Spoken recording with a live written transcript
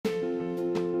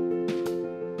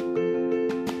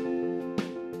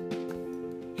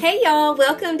Hey y'all,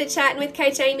 welcome to Chattin with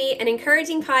Coach Amy, an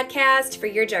encouraging podcast for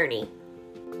your journey.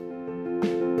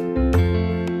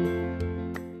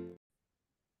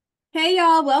 Hey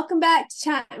y'all, welcome back to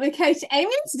Chattin with Coach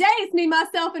Amy. Today it's me,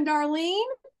 myself, and Darlene.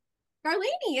 Darlene,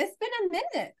 it's been a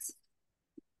minute.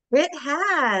 It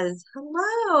has.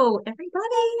 Hello,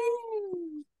 everybody.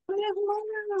 I'm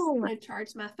Hello. going to charge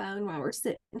my phone while we're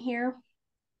sitting here.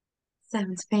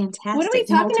 Sounds What are we fantastic.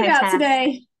 talking about Multitask.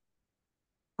 today?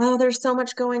 Oh, there's so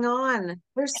much going on.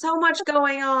 There's so much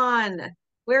going on.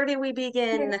 Where do we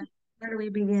begin? Where do we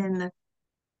begin?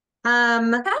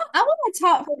 Um, I want to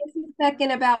talk for just a second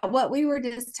about what we were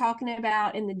just talking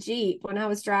about in the Jeep when I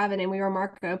was driving and we were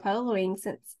Marco Poloing,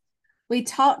 since we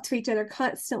talk to each other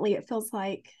constantly, it feels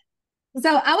like.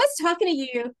 So I was talking to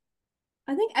you.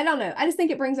 I don't know. I just think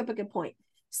it brings up a good point.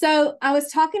 So I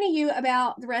was talking to you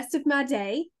about the rest of my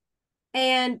day,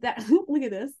 and that look at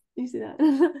this. You see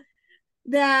that?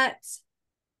 That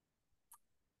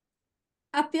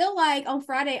I feel like on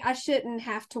Friday I shouldn't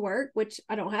have to work, which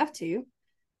I don't have to,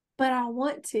 but I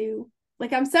want to.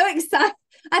 Like, I'm so excited.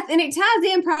 And it ties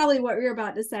in probably what you're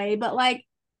about to say, but like,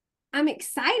 I'm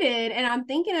excited and I'm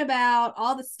thinking about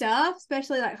all the stuff,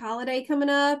 especially like holiday coming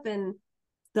up and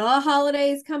the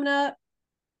holidays coming up.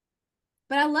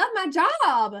 But I love my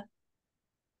job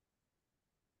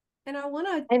and I want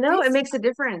to I know do it makes stuff. a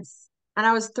difference. And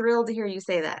I was thrilled to hear you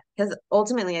say that because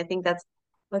ultimately I think that's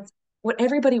what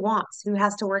everybody wants who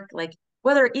has to work, like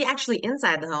whether actually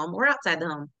inside the home or outside the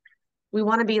home. We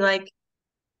want to be like,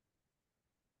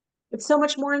 it's so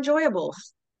much more enjoyable,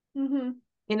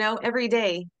 Mm-hmm. every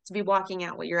day to be walking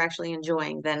out what you're actually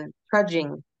enjoying than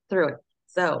trudging through it.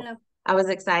 So Yeah. I was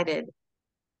excited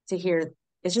to hear.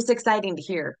 It's just exciting to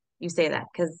hear you say that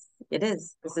because it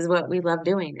is. This is what we love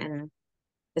doing, and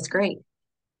it's great.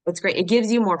 It's great. It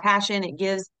gives you more passion. It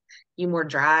gives you more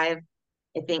drive,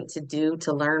 I think,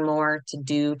 to learn more,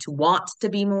 to want to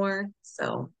be more.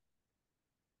 So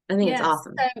I think it's Yes.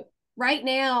 awesome. So right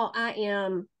now I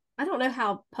don't know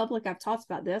how public I've talked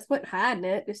about this. Wasn't hiding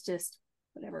it. It's just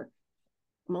whatever.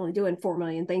 I'm only doing 4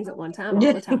 million things at one time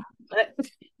all the time. But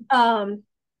um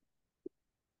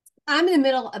I'm in the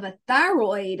middle of a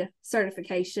thyroid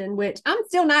certification, which I'm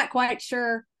still not quite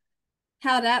sure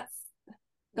how that's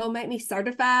gonna make me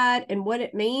certified and what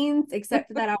it means, except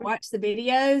for that I watched the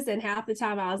videos and half the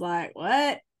time I was like,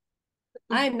 what?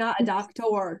 I am not a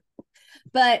doctor.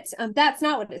 But that's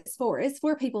not what it's for. It's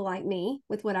for people like me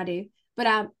with what I do.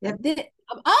 But Yep.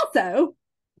 I'm also,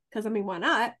 because I mean, why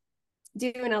not,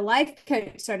 doing a life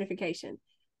coach certification.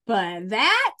 But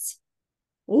that,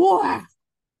 wow,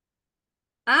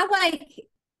 I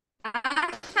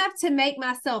I have to make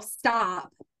myself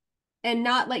stop and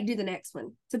not like do the next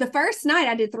one. So the first night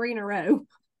I did 3 in a row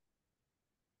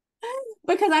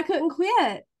because I couldn't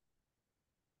quit.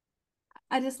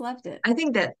 I just loved it. I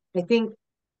think that I think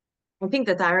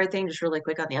the thyroid thing, just really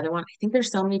quick on the other one, I think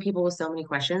there's so many people with so many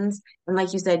questions. And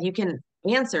like you said, you can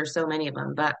answer so many of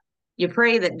them, but you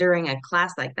pray that during a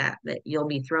class like that, that you'll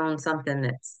be thrown something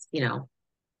that's,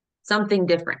 something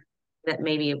different that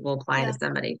maybe it will apply to Yeah.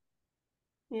 somebody.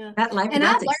 Yeah. And I've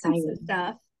That's learned some exciting.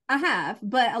 stuff. I have,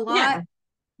 but a Yeah. lot,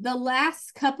 the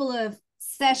last couple of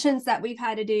sessions that we've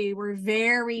had to do were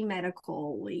very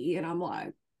medically. And I'm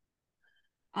like,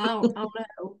 I don't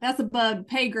know. That's above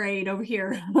pay grade over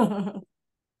here.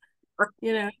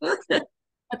 you know, but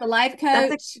the life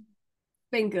That's coach,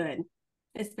 been good.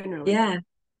 It's been really yeah. good.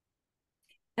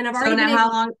 And I've So already been now able how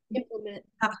to long? implement.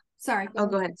 How, Sorry, go oh,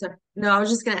 ahead. go ahead. So no, I was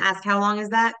just going to ask, how long is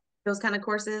that? Those kind of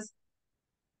courses?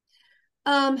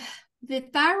 Um, the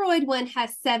thyroid one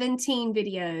has 17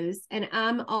 videos, and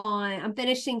I'm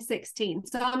finishing 16,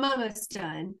 so I'm almost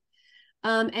done.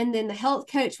 And then the health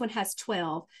coach one has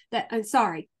 12. I'm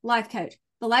sorry, life coach.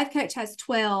 The life coach has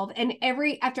 12, and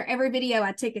after every video,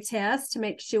 I take a test to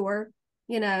make sure,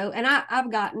 and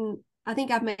I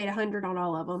think I've made 100 on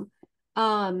all of them.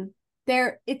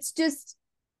 It's just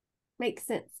makes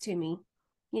sense to me,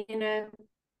 you know.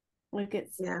 Like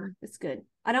Yeah. it's good.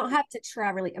 I don't have to try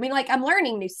really. I mean, like I'm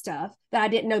learning new stuff that I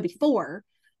didn't know before,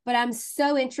 but I'm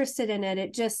so interested in it.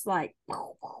 It just like,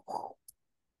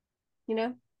 you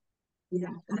know. Yeah.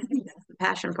 I think that's the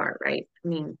passion part, right? I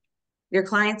mean, your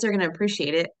clients are going to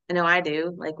appreciate it. I know I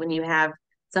do. Like when you have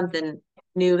something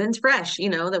new and fresh,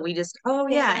 that we just, oh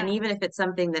yeah. And Yeah. even if it's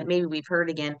something that maybe we've heard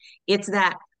again, it's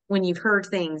that when you've heard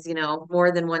things,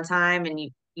 more than one time and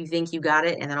you think you got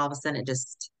it, and then all of a sudden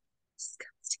just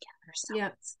comes together. So Yeah.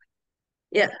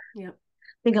 yeah, I Yeah.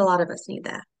 think a lot of us need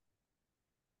that.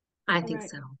 I think Right.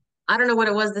 so. I don't know what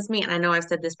it was this mean. I know I've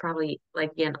said this probably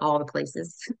like in all the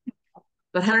places,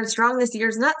 but 100 strong this year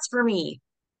is nuts for me.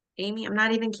 Amy, I'm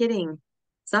not even kidding.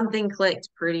 something clicked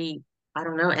pretty, I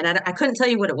don't know. And I couldn't tell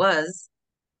you what it was,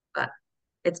 but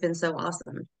it's been so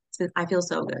awesome. I feel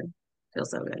so good. Feel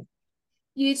so good.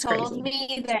 You It's told crazy.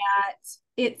 me that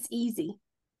it's easy.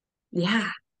 Yeah.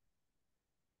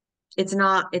 It's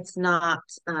not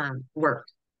work.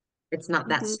 It's not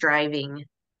that Mm-hmm. striving,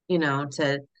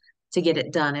 to get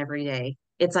it done every day.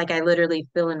 It's like I literally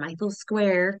fill in my little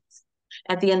square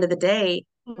at the end of the day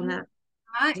and Mm-hmm. that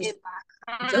I just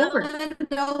it's over. am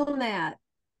behind on that.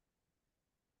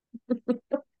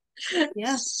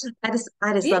 Yeah. I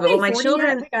just You love it. Well, day my 40 yet?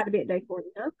 children, We got to be at day 40,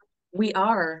 huh? we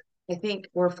are, I think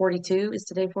we're 42. Is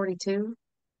today 42?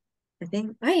 I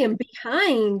think. I am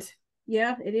behind.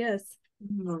 Yeah, it is.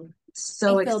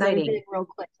 So They filled exciting. everything real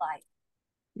quick, like.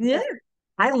 Yeah.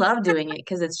 I love doing it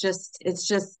because it's just,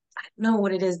 I don't know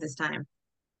what it is this time.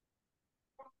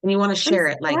 And you want to I'm share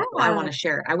so it. Like I want glad. to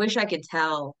share it. I wish I could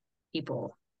tell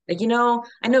people. Like, I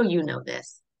know you know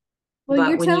this, Well, but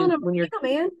you're telling them when you're, right now,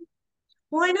 man.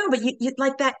 well, I know, but you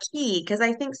like that key because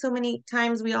I think so many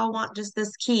times we all want just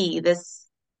this key, this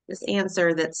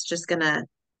answer that's just gonna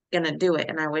do it.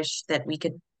 And I wish that we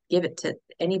could give it to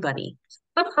anybody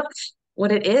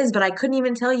what it is, but I couldn't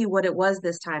even tell you what it was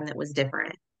this time that was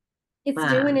different. It's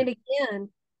doing Um, it again.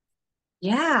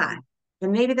 yeah,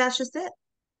 and maybe that's just it.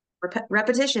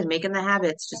 Repetition, making the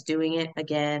habits, just doing it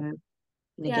again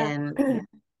and Yeah. again.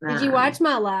 Did you Um, watch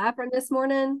my live from this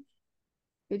morning?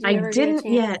 Did I you ever get a didn't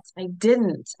chance? yet. I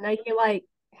didn't. I know you like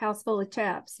house full of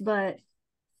chaps, but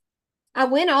I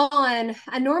went on.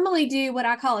 I normally do what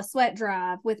I call a sweat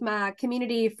drive with my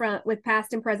community front with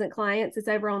past and present clients. It's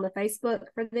over on the Facebook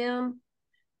for them.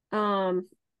 Um,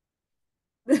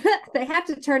 they have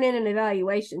to turn in an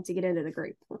evaluation to get into the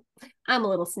group. I'm a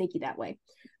little sneaky that way,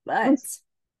 but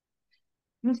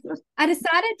I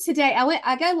decided today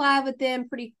I go live with them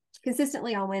pretty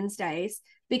consistently on Wednesdays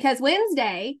because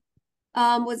Wednesday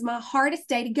was my hardest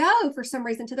day to go for some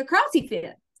reason to the CrossFit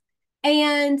Fit.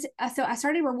 And so I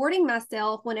started rewarding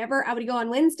myself whenever I would go on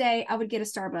Wednesday, I would get a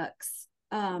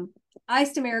Starbucks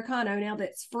iced Americano. Now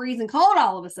that's freezing cold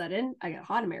all of a sudden. I got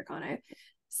hot Americano.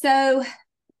 So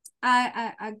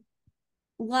I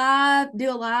do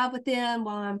a live with them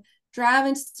while I'm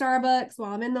driving to Starbucks,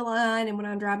 while I'm in the line, and when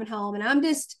I'm driving home. And I'm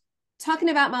just talking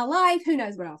about my life. Who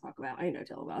knows what I'll talk about? I ain't no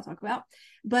telling what I'll talk about.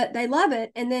 But they love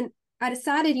it. And then I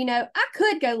decided, I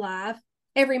could go live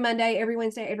every Monday, every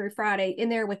Wednesday, every Friday in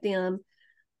there with them.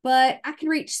 But I could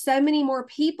reach so many more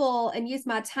people and use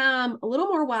my time a little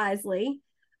more wisely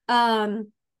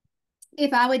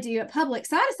if I would do it public.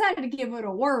 So I decided to give it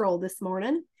a whirl this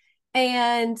morning.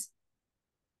 And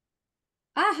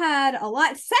I had a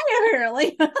lot to say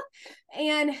apparently.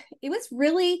 And it was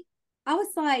really, I was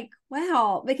like,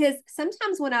 wow, because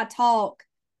sometimes when I talk,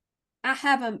 I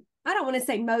don't want to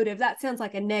say motive. That sounds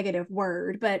like a negative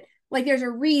word, but like there's a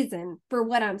reason for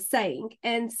what I'm saying.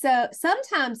 And so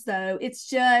sometimes though, it's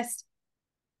just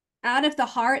out of the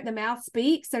heart, the mouth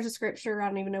speaks. There's a scripture, I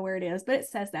don't even know where it is, but it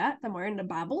says that somewhere in the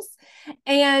Bibles.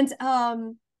 And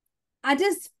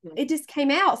it just came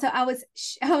out. So I was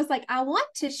like, I want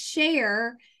to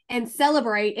share and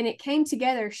celebrate, and it came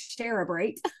together,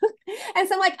 shareabrate. And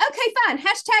so I'm like, okay, fine,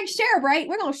 hashtag shareabrate.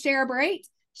 We're gonna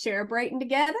shareabrating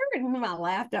together. And I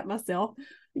laughed at myself.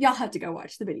 Y'all have to go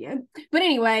watch the video. But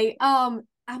anyway, I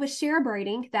was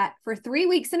shareabrating that for 3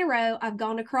 weeks in a row, I've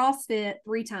gone to CrossFit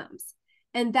 3 times.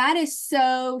 And that is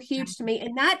so huge to me.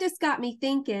 And that just got me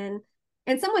thinking,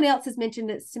 and someone else has mentioned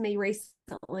this to me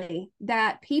recently,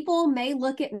 that people may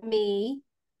look at me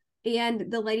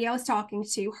and the lady I was talking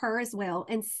to, her as well,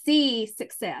 and see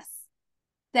success.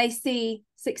 They see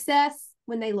success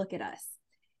when they look at us.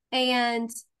 And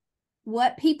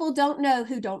what people don't know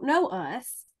who don't know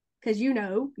us, because you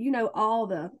know all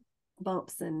the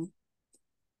bumps and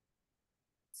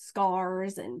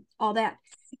scars and all that,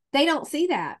 they don't see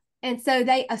that. And so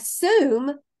they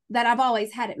assume that I've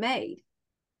always had it made.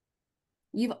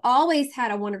 You've always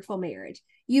had a wonderful marriage.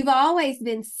 You've always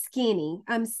been skinny.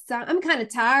 I'm kind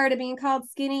of tired of being called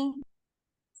skinny.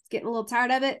 Getting a little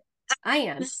tired of it. I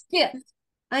am fit.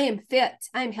 I am fit.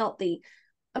 I'm healthy.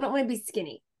 I don't want to be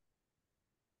skinny.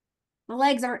 My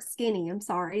legs aren't skinny. I'm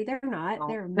sorry. They're not. Oh,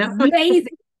 They're no.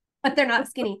 amazing, but they're not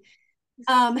skinny.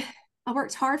 Um, I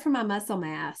worked hard for my muscle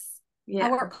mass. I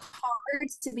Yeah. worked hard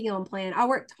to be on plan. I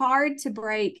worked hard to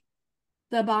break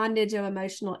the bondage of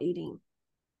emotional eating.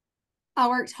 I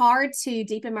worked hard to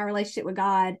deepen my relationship with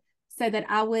God so that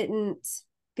I wouldn't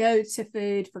go to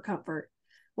food for comfort.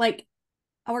 Like,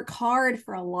 I worked hard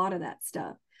for a lot of that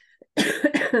stuff.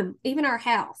 Even our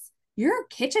house. Your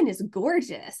kitchen is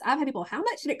gorgeous. I've had people, how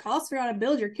much did it cost for y'all to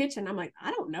build your kitchen? I'm like,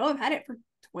 I don't know. I've had it for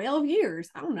 12 years.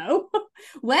 I don't know.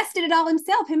 Wes did it all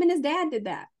himself. Him and his dad did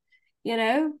that, you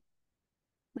know?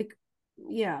 Like,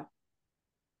 yeah.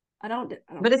 I don't.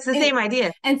 But it's the Anyway. same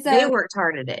idea. And They so, worked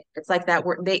hard at it. It's like that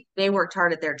work they worked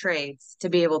hard at their trades to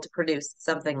be able to produce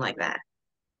something like that.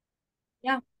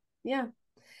 yeah, yeah.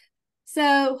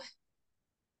 So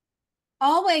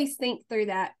always think through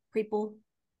that, people,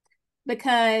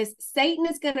 because Satan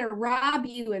is going to rob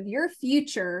you of your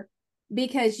future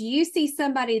because you see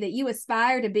somebody that you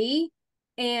aspire to be,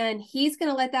 and he's going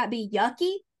to let that be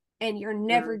yucky, and you're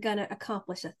never going to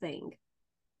accomplish a thing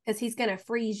because he's going to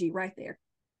freeze you right there.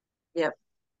 Yep.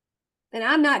 And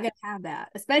I'm not going to have that,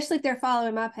 especially if they're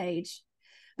following my page,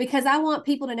 because I want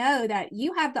people to know that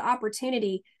you have the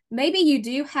opportunity. Maybe you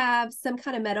do have some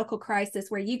kind of medical crisis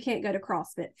where you can't go to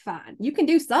CrossFit. Fine. You can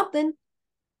do something.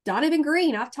 Donovan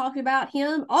Green, I've talked about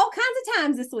him all kinds of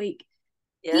times this week.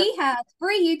 Yep. He has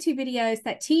free YouTube videos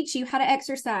that teach you how to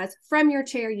exercise from your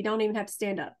chair. You don't even have to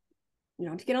stand up. You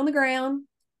don't have to get on the ground.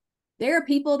 There are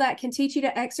people that can teach you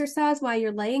to exercise while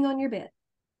you're laying on your bed.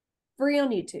 Free on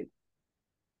YouTube.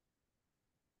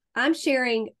 I'm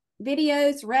sharing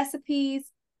videos, recipes.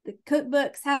 The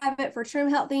cookbooks have it for Trim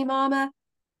Healthy Mama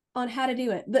on how to do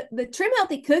it. The Trim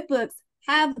Healthy cookbooks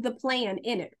have the plan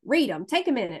in it. Read them. Take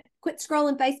a minute. Quit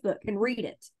scrolling Facebook and read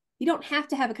it. You don't have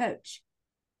to have a coach.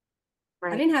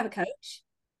 Right. I didn't have a coach.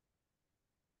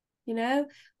 You know,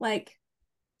 like,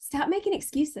 stop making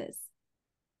excuses.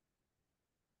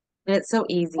 And it's so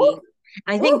easy. Ooh.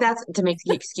 I think that's to make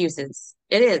excuses.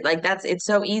 It is like it's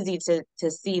so easy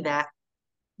to see that.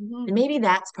 Mm-hmm. And maybe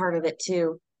that's part of it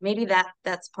too. Maybe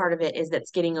that's part of it is that's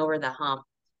getting over the hump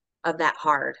of that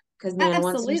hard. Because man,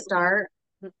 Absolutely. Once you start.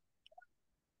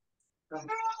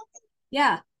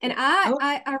 Yeah. And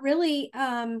I really,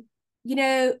 you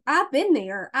know, I've been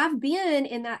there. I've been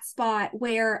in that spot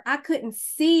where I couldn't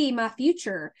see my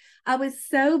future. I was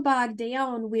so bogged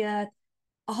down with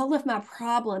all of my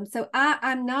problems. So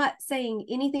I'm not saying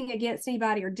anything against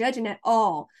anybody or judging at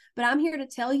all, but I'm here to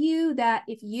tell you that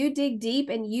if you dig deep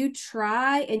and you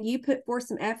try and you put forth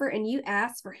some effort and you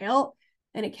ask for help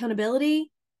and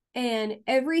accountability, and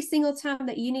every single time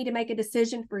that you need to make a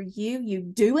decision for you, you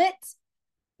do it.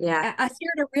 Yeah. I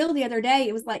shared a reel the other day.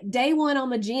 It was like day 1 on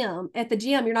the gym. At the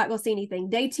gym, you're not going to see anything.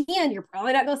 Day 10, you're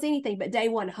probably not going to see anything. But day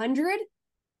 100,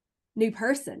 new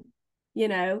person, you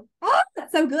know? Oh,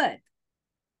 that's so good.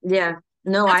 Yeah.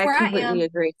 No, I completely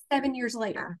agree. 7 years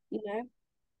later, you know?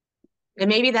 And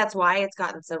maybe that's why it's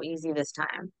gotten so easy this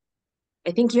time.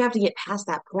 I think you have to get past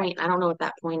that point. I don't know what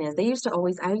that point is. I used to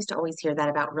always hear that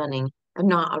about running. I'm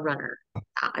not a runner.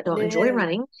 I don't enjoy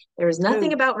running. There is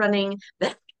nothing about running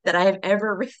that I have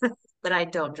ever realized that I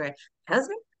don't enjoy. My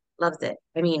husband loves it.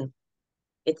 I mean,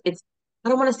 it's I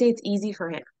don't want to say it's easy for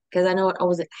him because I know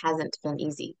it hasn't been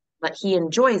easy, but he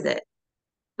enjoys it.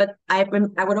 But I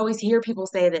would always hear people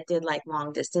say that did like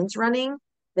long distance running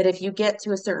that if you get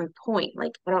to a certain point,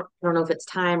 like I don't know if it's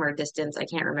time or distance, I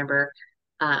can't remember.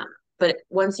 But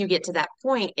once you get to that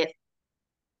point,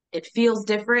 it feels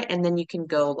different and then you can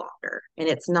go longer and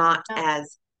it's not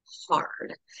as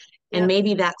hard. And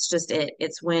maybe that's just it.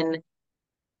 It's when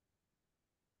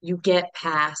you get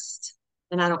past,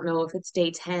 and I don't know if it's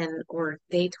day 10 or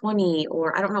day 20,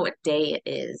 or I don't know what day it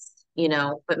is, you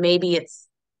know, but maybe it's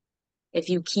if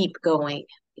you keep going,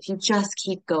 if you just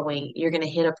keep going, you're going to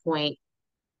hit a point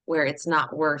where it's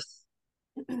not worth,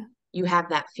 you have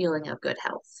that feeling of good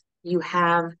health. You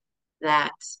have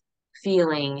that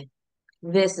feeling,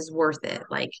 this is worth it.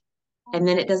 Like, and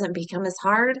then it doesn't become as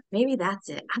hard. Maybe that's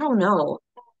it. I don't know.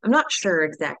 I'm not sure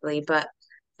exactly, but,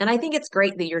 and I think it's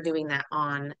great that you're doing that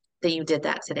that you did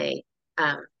that today.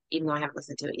 Even though I haven't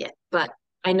listened to it yet, but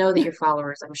I know that your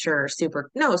followers, I'm sure, are super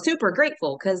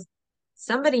grateful because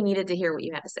somebody needed to hear what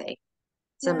you had to say.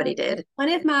 Somebody did.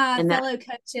 One of my fellow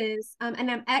coaches,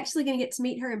 and I'm actually going to get to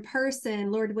meet her in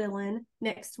person, Lord willing,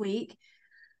 next week.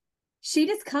 She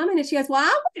just commented, she goes, well,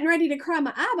 I wasn't ready to cry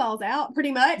my eyeballs out,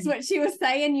 pretty much what she was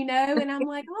saying, you know? And I'm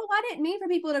like, oh, I didn't mean for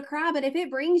people to cry. But if it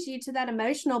brings you to that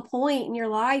emotional point in your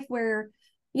life where,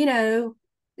 you know,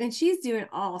 and she's doing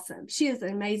awesome. She is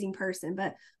an amazing person.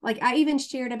 But like, I even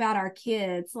shared about our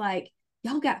kids, like,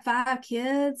 y'all got 5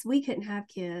 kids. We couldn't have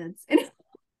kids. And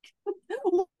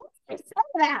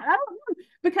that. I don't know.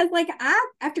 Because like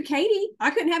after Katie, I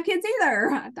couldn't have kids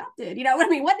either. I adopted, you know what I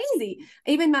mean? Wasn't easy.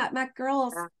 Even my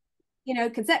girls, you know,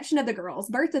 conception of the girls,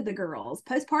 birth of the girls,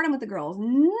 postpartum with the girls,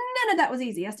 none of that was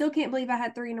easy. I still can't believe I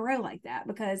had 3 in a row like that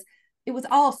because it was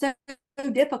all so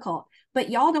difficult. But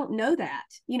y'all don't know that,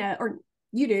 you know, or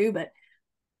you do, but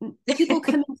people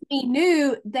coming to me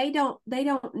new, they don't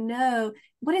know.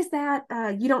 What is that?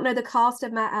 You don't know the cost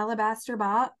of my alabaster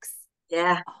box?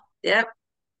 Yeah. Yep.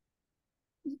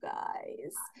 You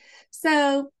guys.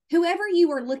 So, whoever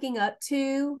you are looking up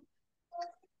to,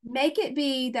 make it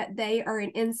be that they are an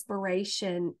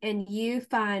inspiration and you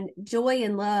find joy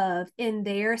and love in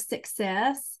their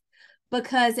success.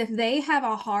 Because if they have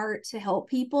a heart to help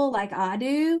people like I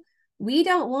do, we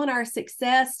don't want our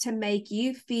success to make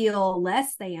you feel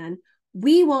less than.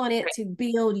 We want it to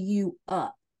build you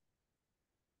up.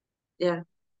 Yeah.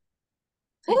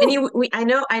 And Ooh.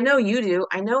 I know you do.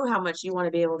 I know how much you want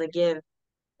to be able to give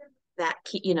that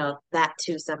that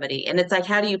to somebody. And it's like,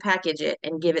 how do you package it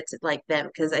and give it to like them?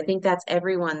 Because I think that's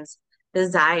everyone's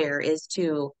desire is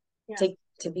Yeah.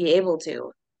 to be able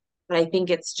to. But I think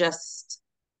it's just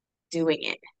doing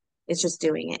it. It's just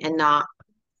doing it and not,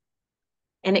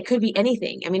 and it could be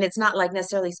anything. I mean, it's not like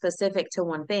necessarily specific to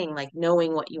one thing, like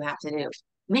knowing what you have to do.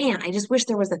 Man, I just wish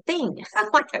there was a thing.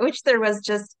 Like I wish there was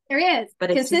just, There is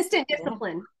but it's just, consistent yeah,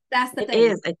 discipline. That's the it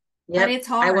thing. is. But Yep, it's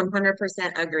I hard.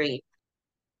 100% agree.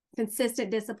 Consistent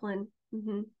discipline.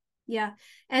 Mm-hmm. Yeah.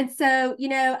 And so,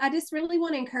 I just really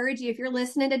want to encourage you if you're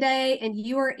listening today and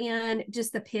you are in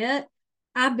just the pit,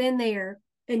 I've been there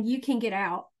and you can get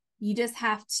out. You just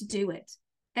have to do it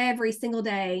every single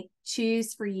day.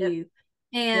 Choose for Yep, you.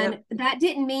 And yep. that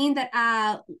didn't mean that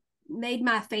I made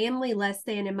my family less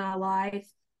than in my life,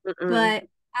 Mm-mm. but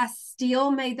I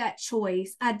still made that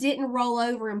choice. I didn't roll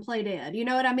over and play dead. You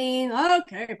know what I mean?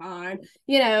 Okay, fine.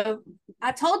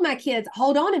 I told my kids,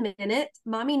 hold on a minute,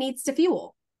 mommy needs to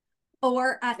fuel.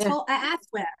 Or Yeah, I asked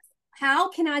Wes, how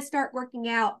can I start working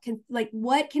out?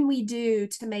 What can we do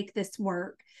to make this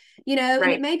work? And it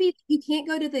right. may be you can't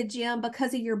go to the gym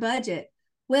because of your budget.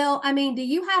 Well, I mean, do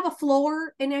you have a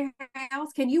floor in your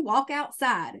house? Can you walk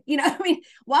outside?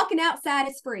 Walking outside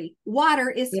is free. Water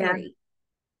is Yeah, free.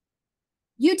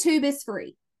 YouTube is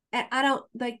free. And I don't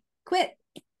like quit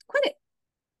it.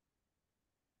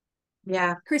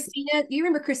 yeah. Christina, do you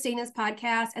remember Christina's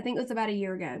podcast? I think it was about a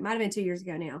year ago. It might have been 2 years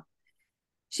ago now.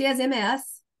 She has MS,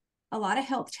 a lot of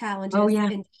health Oh, challenges. yeah.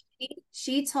 And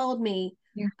she told me,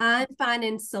 Yeah. I'm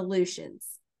finding solutions.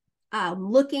 I'm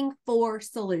looking for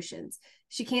solutions.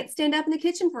 She can't stand up in the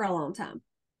kitchen for a long time.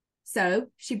 So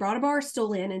she brought a bar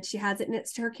stool in and she has it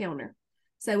next to her counter.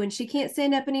 So when she can't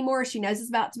stand up anymore, she knows it's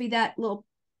about to be that little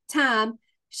time.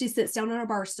 She sits down on a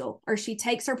bar stool or she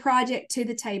takes her project to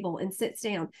the table and sits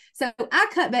down. So I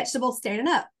cut vegetables standing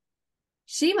up.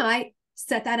 She might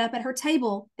set that up at her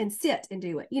table and sit and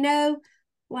do it.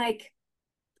 Like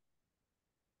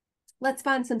let's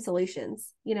find some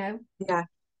solutions. Yeah.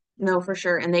 No, for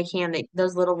sure. And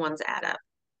those little ones add up.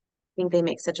 I think they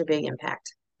make such a big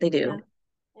impact. They do.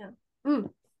 Yeah. Yeah.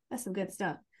 That's some good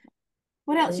stuff.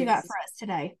 What It else you got is. for us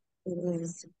today? It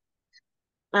is.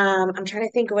 I'm trying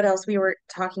to think of what else we were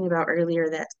talking about earlier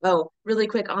really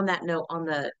quick on that note on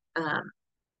the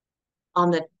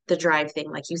drive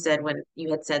thing, like you said, when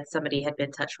you had said somebody had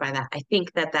been touched by that. I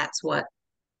think that that's what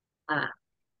uh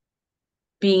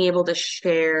being able to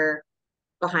share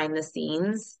behind the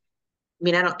scenes. I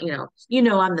mean, I don't,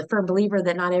 I'm the firm believer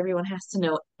that not everyone has to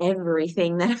know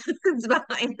everything that happens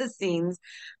behind the scenes,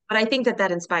 but I think that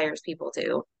that inspires people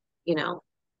too, you know,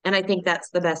 and I think that's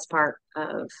the best part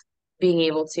of being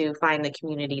able to find the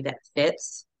community that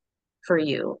fits for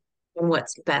you and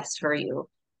what's best for you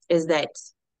is that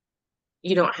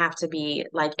you don't have to be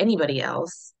like anybody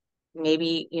else.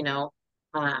 Maybe,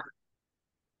 um,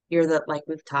 you're like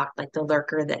we've talked, like the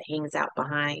lurker that hangs out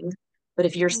behind. But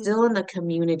if you're Mm, still in the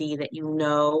community that you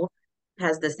know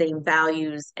has the same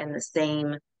values and the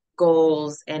same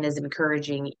goals and is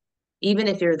encouraging, even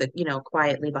if you're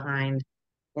quietly behind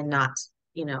and not,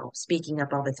 speaking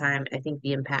up all the time, I think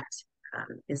the impact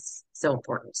is so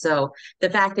important. So the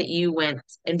fact that you went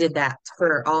and did that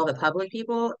for all the public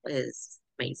people is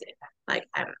amazing. Like,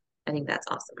 I think that's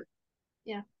awesome.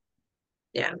 yeah.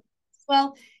 Yeah.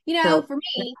 Well, So, for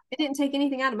me, it didn't take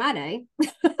anything out of my day,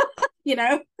 you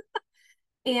know,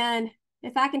 and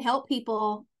if I can help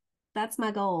people, that's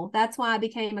my goal. That's why I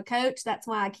became a coach. That's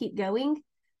why I keep going.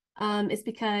 It's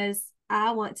because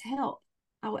I want to help.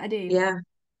 I do. yeah,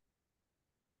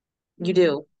 you Mm-hmm.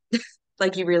 do.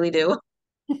 Like you really do.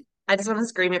 I just want to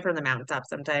scream it from the mountaintop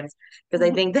sometimes because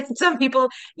I think that some people,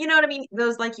 you know what I mean?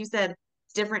 Those, like you said,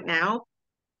 it's different now.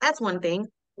 That's one thing.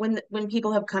 When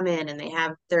people have come in and they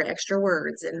have their extra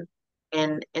words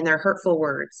and their hurtful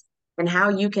words and how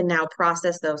you can now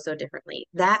process those so differently.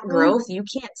 That growth you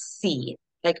can't see.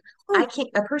 Like I can't,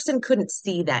 a person couldn't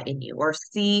see that in you or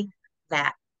see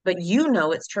that, but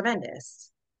it's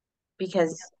tremendous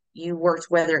because you worked,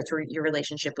 whether it's your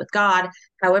relationship with God,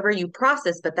 however you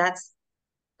process, but that's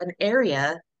an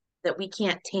area that we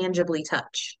can't tangibly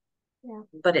touch, Yeah,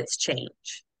 but it's change.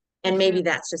 for And sure. maybe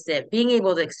that's just it. Being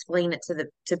able to explain it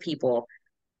to people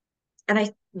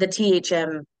the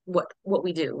THM, what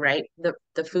we do, right?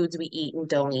 The foods we eat and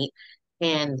don't eat.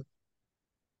 And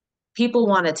people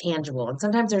want a tangible, and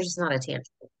sometimes there's just not a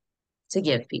tangible to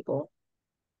give people.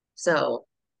 So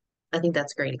I think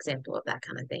that's a great example of that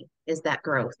kind of thing, is that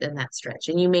growth and that stretch.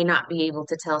 And you may not be able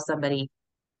to tell somebody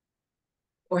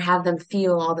or have them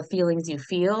feel all the feelings you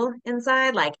feel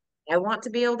inside. Like, I want to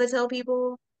be able to tell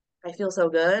people I feel so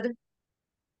good,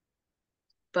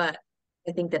 but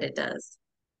I think that it does.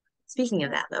 Speaking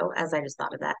of that, though, as I just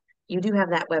thought of that, you do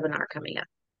have that webinar coming up.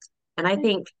 And I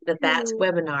think that that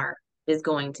webinar is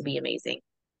going to be amazing.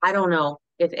 I don't know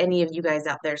if any of you guys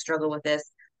out there struggle with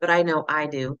this, but I know I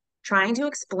do. Trying to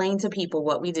explain to people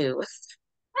what we do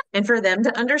and for them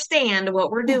to understand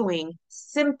what we're doing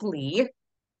simply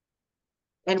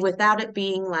and without it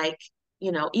being like,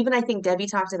 even I think Debbie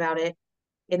talked about it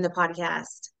in the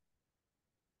podcast.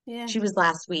 Yeah. She was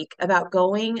last week about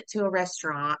going to a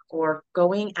restaurant or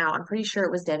going out. I'm pretty sure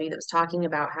it was Debbie that was talking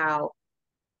about how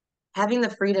having the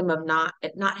freedom of not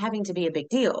having to be a big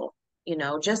deal,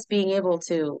 just being able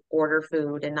to order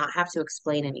food and not have to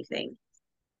explain anything.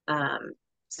 Um,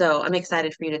 so I'm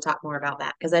excited for you to talk more about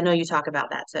that because I know you talk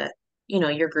about that to,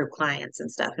 your group clients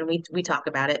and stuff, and we talk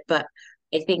about it. But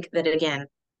I think that again,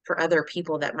 for other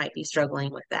people that might be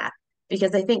struggling with that,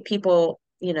 because I think people,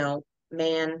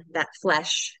 man, that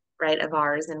flesh, right, of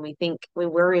ours, and we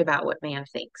worry about what man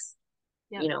thinks,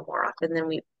 Yep. more often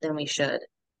than we should.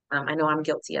 I know I'm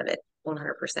guilty of it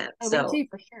 100%. Oh, me So too,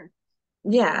 for sure.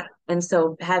 yeah. And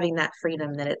so having that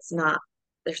freedom that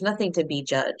there's nothing to be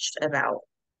judged about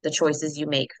the choices you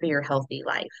make for your healthy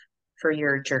life, for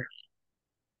your journey.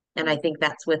 And I think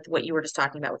that's with what you were just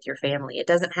talking about with your family. It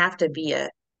doesn't have to be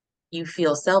you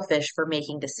feel selfish for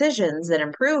making decisions that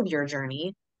improve your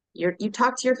journey. You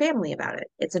talk to your family about it.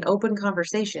 It's an open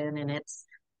conversation and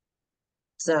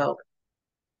so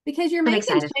because you're I'm making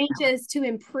excited for that one. changes to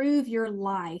improve your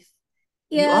life.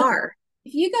 You If are.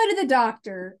 if you go to the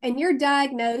doctor and you're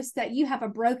diagnosed that you have a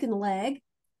broken leg,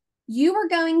 you are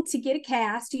going to get a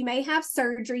cast. You may have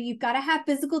surgery. You've got to have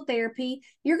physical therapy.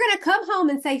 You're going to come home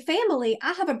and say, family,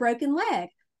 I have a broken leg.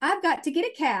 I've got to get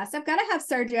a cast. I've got to have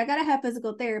surgery. I got to have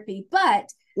physical therapy. But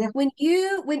Yeah.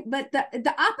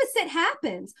 the opposite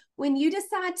happens when you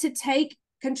decide to take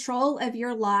control of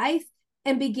your life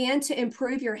and begin to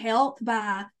improve your health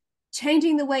by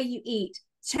changing the way you eat,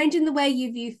 changing the way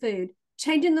you view food,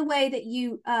 changing the way that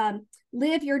you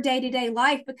live your day-to-day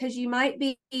life, because you might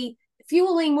be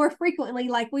fueling more frequently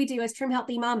like we do as trim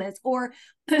healthy mamas, or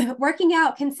working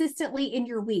out consistently in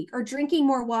your week, or drinking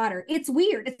more water. It's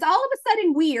weird. It's all of a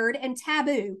sudden weird and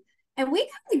taboo. And we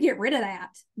got to get rid of that.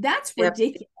 That's Yep.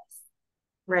 ridiculous.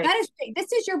 Right. That is,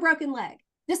 this is your broken leg.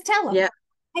 Just tell them, Yeah.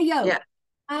 hey, yo, Yeah.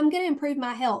 I'm going to improve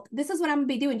my health. This is what I'm going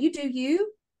to be doing. You do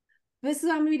you. This is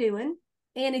what I'm going to be doing.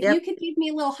 And if Yep. you could give me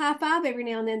a little high five every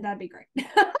now and then, that'd be great.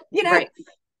 Right.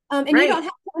 And you don't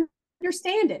have to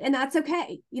understand it. And that's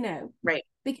okay, Right.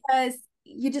 because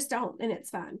you just don't, and it's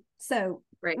fine. So,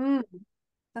 Right.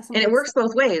 That's some And it good works stuff.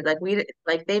 both ways.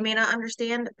 Like they may not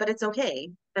understand, but it's okay.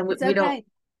 And It's okay.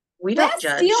 we don't Wes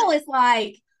judge. still is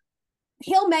like,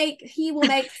 he will make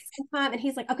time, and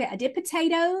he's like, okay, I did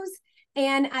potatoes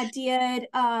and I did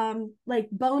like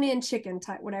bone-in chicken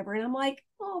type whatever. And I'm like,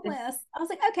 oh, Wes. I was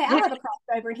like, okay, I'll Yeah. have a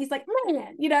crossover. And he's like,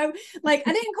 man, like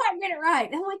I didn't quite get it right.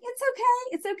 And I'm like,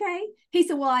 it's okay. He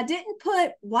said, well, I didn't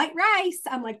put white rice.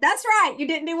 I'm like, that's right, you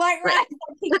didn't do white Right.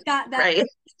 rice. He got that. Right.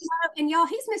 And y'all,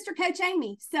 he's Mr. Coach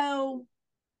Amy. So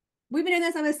we've been doing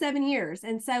this almost 7 years.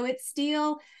 And so it's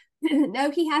still,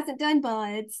 no, he hasn't done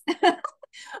buds.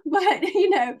 But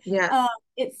Yeah.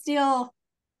 it's still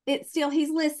he's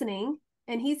listening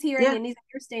and he's hearing Yeah. and he's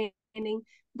understanding.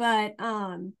 But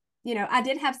I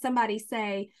did have somebody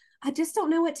say, I just don't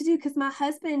know what to do because my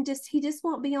husband he just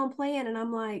won't be on plan. And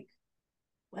I'm like,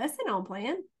 well, that's not on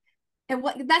plan. And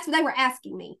that's what they were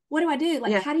asking me. What do I do?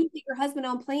 Like, Yeah. how do you get your husband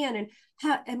on plan?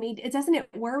 And doesn't it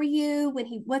worry you when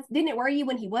didn't it worry you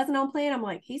when he wasn't on plan? I'm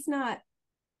like, he's not.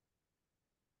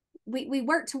 We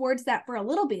worked towards that for a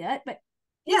little bit, but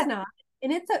he's not.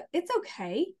 And it's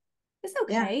okay. It's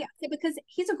Yeah. okay. Because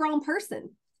he's a grown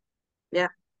person. Yeah.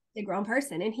 A grown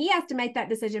person. And he has to make that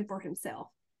decision for himself.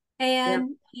 Yeah.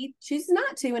 And he chooses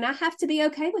not to. And I have to be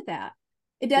okay with that.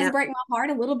 It does Yeah. break my heart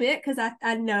a little bit because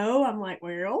I know I'm like,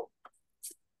 well,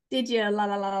 did you la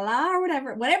la la la la or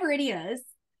whatever it is.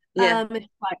 Yeah. And it's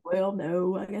like, well,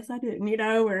 no, I guess I didn't,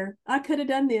 or I could have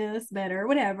done this better,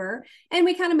 whatever. And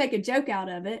we kind of make a joke out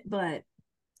of it, but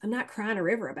I'm not crying a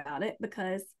river about it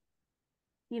because,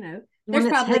 there's When it's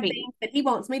probably heavy. things that he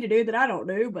wants me to do that I don't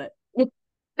do, but it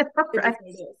is Right. what it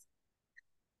is.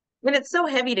 When it's so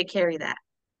heavy to carry that,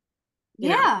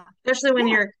 Yeah. especially when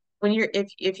Yeah. you're when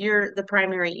if you're the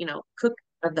primary, cook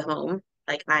of the home,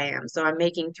 like I am, so I'm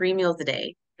making 3 meals a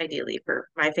day, ideally for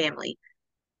my family.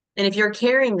 And if you're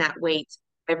carrying that weight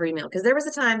every meal, because there was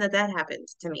a time that happened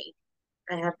to me.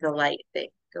 I have the light thing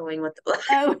going with the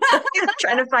Oh,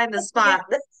 trying to find the yeah, spot.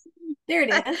 there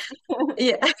it is.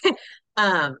 Yeah.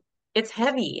 Um, it's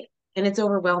heavy and it's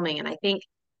overwhelming. And I think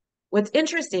what's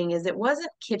interesting is it wasn't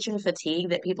kitchen fatigue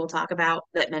that people talk about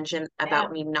that mention about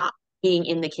Yeah. me not being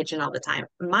in the kitchen all the time.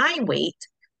 My weight,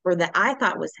 or that I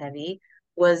thought was heavy,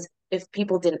 was if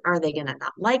people didn't, are they gonna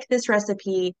not like this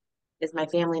recipe? Is my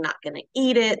family not gonna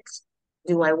eat it?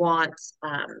 Do I want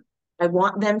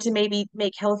them to maybe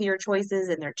make healthier choices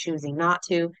and they're choosing not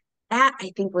to? That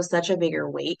I think was such a bigger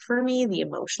weight for me, the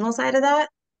emotional side of that,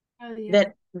 Oh yeah.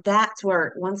 that that's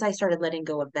where once I started letting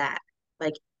go of that,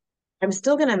 like I'm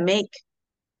still gonna make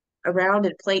a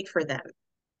rounded plate for them.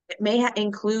 It may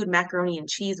include macaroni and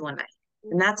cheese one night,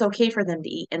 and that's okay for them to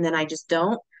eat. And then I just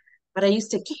don't. But I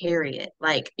used to carry it,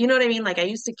 like you know what I mean. Like I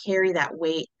used to carry that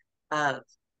weight of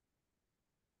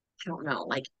I don't know,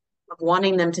 like of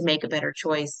wanting them to make a better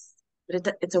choice. But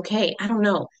it's okay. I don't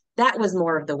know. That was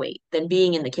more of the weight than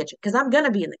being in the kitchen because I'm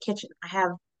gonna be in the kitchen. I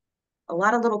have a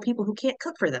lot of little people who can't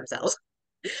cook for themselves,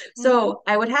 Mhm. so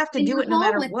I would have to And do you're it no home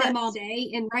matter with what. them all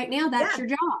day, and right now that's Yeah, your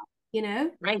job, you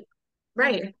know? right, Yeah.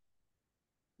 right.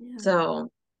 Yeah. So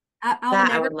I'll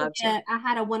that I never would love to. forget. I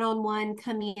had a one-on-one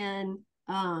come in.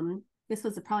 This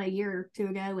was probably a year or two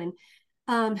ago, and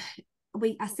um,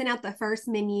 I sent out the first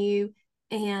menu,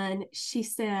 and she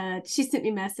sent me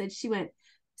a message. She went,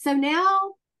 "So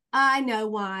now I know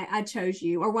why I chose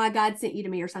you, or why God sent you to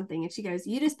me, or something." And she goes,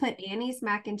 "You just put Annie's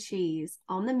mac and cheese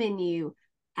on the menu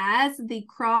as the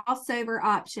crossover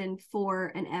option for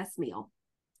an S meal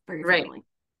for your Right, family.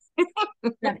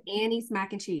 You have Annie's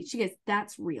mac and cheese." She goes,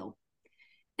 "That's real."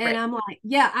 And right, I'm like,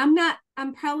 yeah,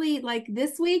 I'm probably like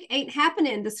this week ain't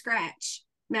happening to scratch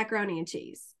macaroni and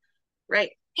cheese.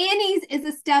 right, Annie's is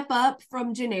a step up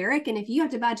from generic. And if you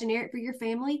have to buy generic for your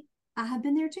family, I have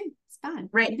been there too. It's fine.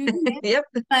 right. You do you, man. Yep.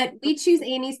 But we choose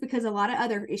Annie's because of a lot of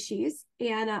other issues.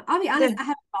 And I'll be Yeah, honest, I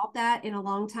haven't thought that in a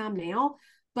long time now,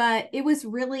 but it was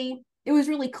really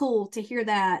cool to hear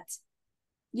that,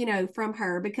 from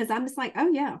her, because I'm just like, oh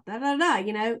yeah, da da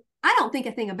da, I don't think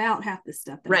a thing about half the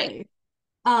stuff that I right. do.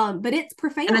 But it's And I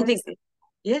profound to think, see.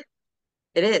 yeah,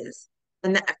 it is.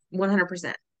 And that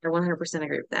 100%, I 100%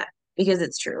 agree with that because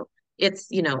it's true. It's,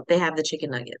 they have the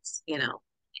chicken nuggets, you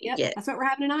Yep, get, that's what we're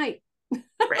having tonight.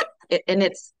 right. And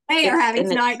They are having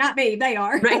and tonight, it's, not me. They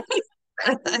are. right.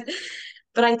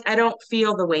 But I don't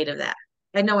feel the weight of that.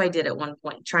 I know I did at one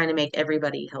point trying to make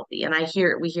everybody healthy. And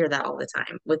we hear that all the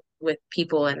time with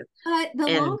people But the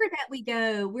and longer that we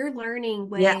go,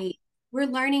 yeah, we're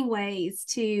learning ways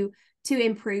to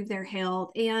improve their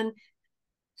health. And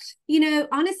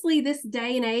honestly, this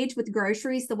day and age with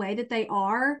groceries the way that they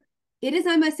are, it is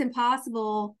almost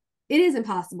impossible. It is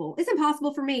impossible. It's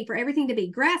impossible for me for everything to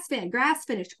be grass fed, grass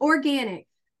finished, organic,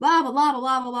 blah, blah, blah,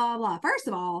 blah, blah, blah, blah. First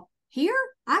of all, here,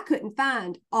 I couldn't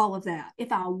find all of that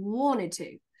if I wanted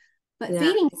to. But yeah,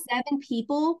 feeding 7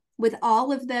 people with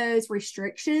all of those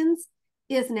restrictions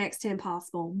is next to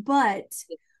impossible. But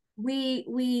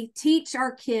we teach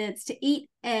our kids to eat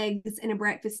eggs and a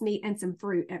breakfast meat and some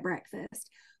fruit at breakfast.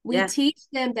 We yeah, teach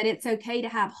them that it's okay to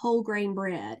have whole grain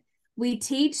bread. We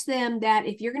teach them that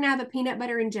if you're going to have a peanut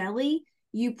butter and jelly,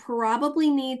 you probably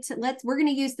need to we're going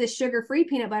to use this sugar-free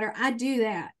peanut butter. I do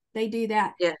that. They do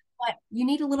that. yeah, But you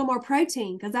need a little more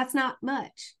protein because that's not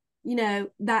much,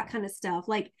 that kind of stuff.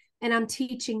 Like, and I'm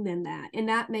teaching them that, and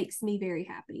that makes me very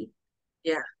happy.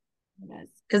 yeah. It does.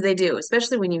 Because they do,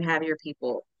 especially when you have your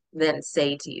people then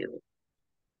say to you,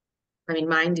 I mean,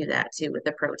 mine do that too with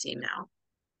the protein now.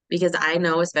 Because I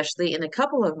know, especially in a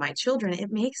couple of my children, it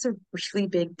makes a really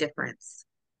big difference.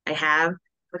 I have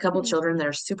a couple Yeah. children that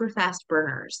are super fast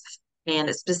burners,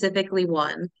 and specifically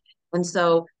one. And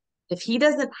so if he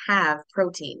doesn't have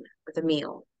protein with a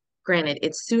meal, granted,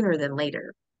 it's sooner than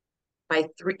later. By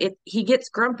three, he gets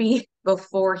grumpy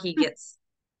before he gets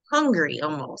hungry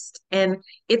almost. And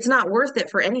it's not worth it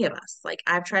for any of us. Like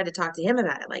I've tried to talk to him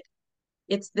about it. Like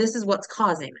this is what's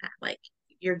causing that. Like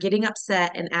you're getting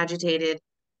upset and agitated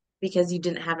because you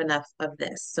didn't have enough of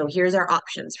this. So here's our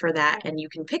options for that, and you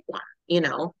can pick one. You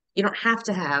don't have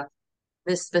to have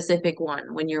this specific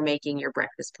one when you're making your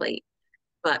breakfast plate,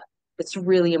 but it's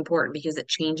really important because it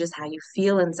changes how you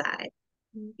feel inside.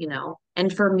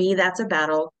 And for me, that's a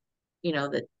battle,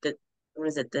 the what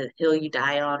is it, the hill you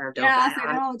die on or don't Yeah, I die say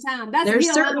that on. all the time. That's a There's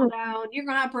hill I'm certain, down. You're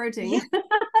gonna have yeah, protein.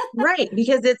 right,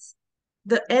 because it's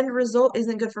the end result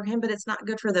isn't good for him, but it's not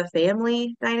good for the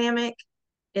family dynamic.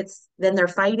 then they're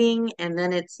fighting, and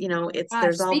then it's, Gosh,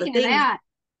 there's all the speaking of things.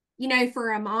 that,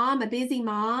 for a mom, a busy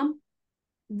mom,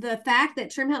 the fact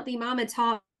that Trim Healthy Mama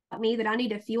taught me that I need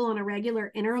to fuel on a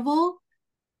regular interval,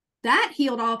 that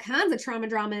healed all kinds of trauma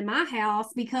drama in my house,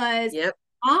 because Yep.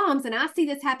 moms, and I see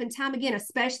this happen time again,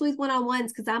 especially with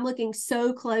one-on-ones, because I'm looking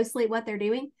so closely at what they're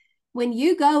doing. When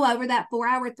you go over that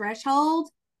 4-hour threshold,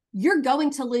 you're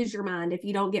going to lose your mind if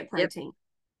you don't get Yep. protein.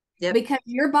 Yep. Because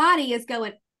your body is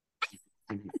going,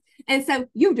 and so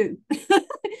you do.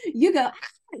 You go,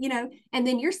 and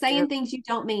then you're saying Yep. things you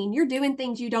don't mean. You're doing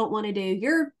things you don't want to do.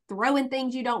 You're throwing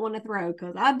things you don't want to throw,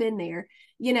 because I've been there,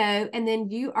 and then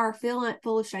you are feeling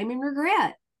full of shame and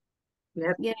regret.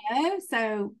 Yep.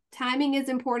 So timing is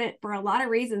important for a lot of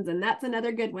reasons, and that's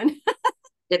another good one.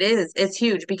 It is. It's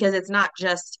huge, because it's not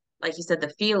just, like you said, the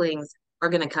feelings are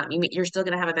going to come. You're still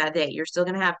going to have a bad day. You're still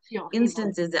going to have You don't handle it.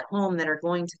 instances at home that are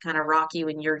going to kind of rock you,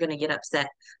 and you're going to get upset.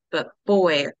 But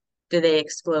boy, do they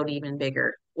explode even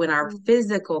bigger when our Mm-hmm.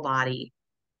 physical body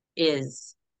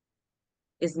is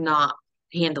not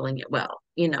handling it well.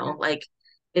 Yeah. Like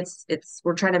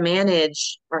we're trying to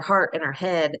manage our heart and our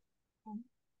head.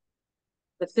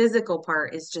 The physical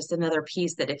part is just another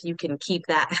piece that if you can keep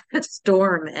that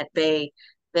storm at bay,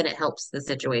 then it helps the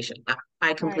situation. I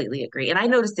Right. completely agree. And I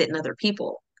noticed it in other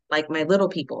people, like my little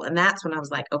people. And that's when I was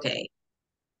like, okay,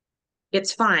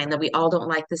 it's fine that we all don't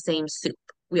like the same soup.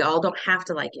 We all don't have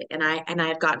to like it. And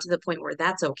I've gotten to the point where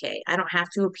that's okay. I don't have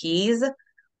to appease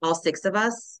all six of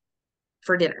us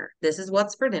for dinner. This is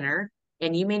what's for dinner.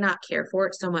 And you may not care for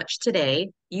it so much today.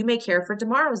 You may care for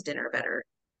tomorrow's dinner better.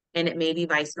 And it may be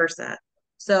vice versa.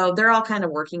 So they're all kind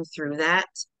of working through that.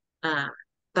 Uh,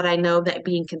 but I know that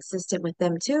being consistent with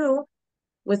them too,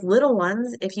 with little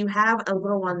ones, if you have a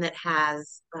little one that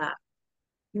has, uh,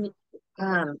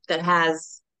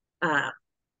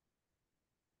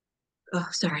 oh,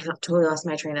 sorry, I totally lost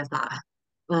my train of thought.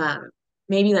 Um,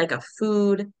 Maybe like a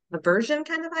food aversion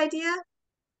kind of idea.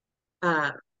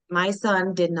 Uh, my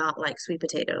son did not like sweet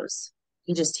potatoes.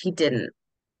 He didn't.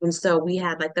 And so we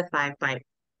had like the 5 bite,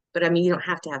 but I mean, you don't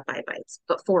have to have 5 bites,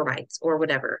 but 4 bites or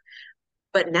whatever.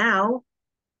 But now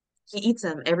he eats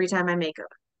them every time I make them,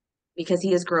 because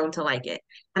he has grown to like it.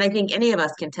 And I think any of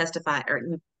us can testify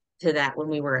to that when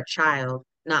we were a child,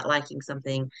 not liking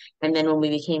something. And then when we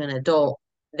became an adult,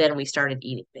 then we started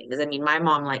eating things. I mean, my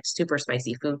mom liked super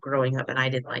spicy food growing up, and I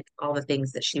didn't like all the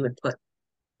things that she would put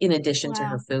in addition to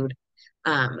her Wow. food.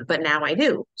 But now I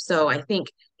do. So I think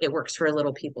it works for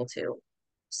little people too.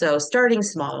 So starting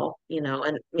small,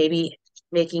 and maybe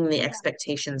making the Yeah.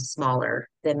 expectations smaller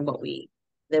than what we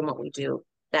do.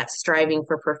 That striving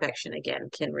for perfection again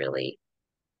can really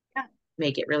Yeah.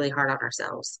 make it really hard on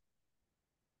ourselves.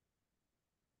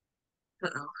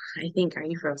 Uh-oh. Are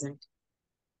you frozen?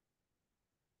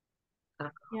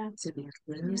 Uh-oh. Yeah. Did we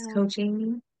lose Yeah.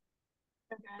 coaching?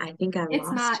 Okay. I think I It's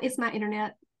my lost you. it's my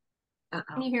internet. Can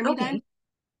Uh-oh. you hear me though? Okay.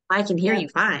 I can hear Yep. you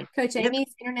fine. Coach Yep.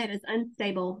 Amy's internet is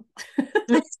unstable.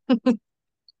 That's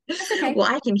okay. Well,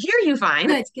 I can hear you fine.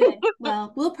 Good, good.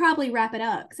 Well, we'll probably wrap it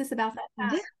up because it's about that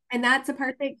time. Yeah. And that's a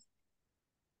perfect.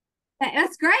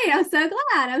 That's great. I'm so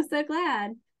glad. I'm so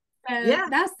glad. So Yeah.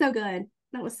 that's so good.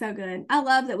 That was so good. I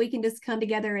love that we can just come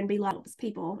together and be like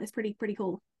people. It's pretty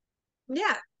cool.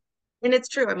 Yeah. And it's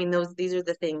true. I mean, these are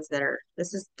the things that are,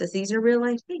 these are real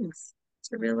life things.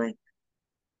 It's a real life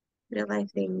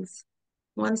things.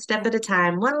 One step Yeah. at a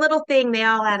time, one little thing, they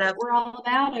all add That's up. what we're all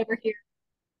about over here.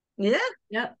 Yeah.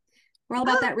 Yep. We're all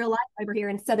about Oh, that real life over here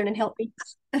in Southern and Healthy.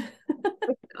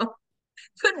 no,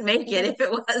 couldn't make it Yeah. if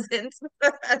it wasn't.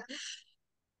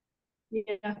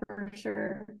 Yeah, for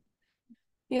sure.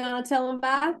 You want to tell them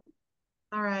bye?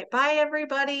 All right. Bye,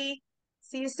 everybody.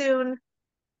 See you soon.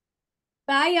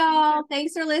 Bye, y'all.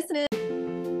 Thanks for listening.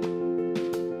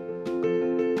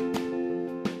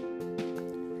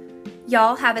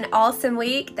 Y'all have an awesome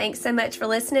week. Thanks so much for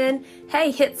listening.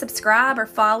 Hey, hit subscribe or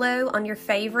follow on your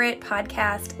favorite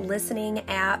podcast listening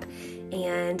app,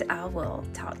 and I will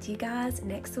talk to you guys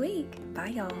next week. Bye,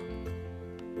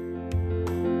 y'all.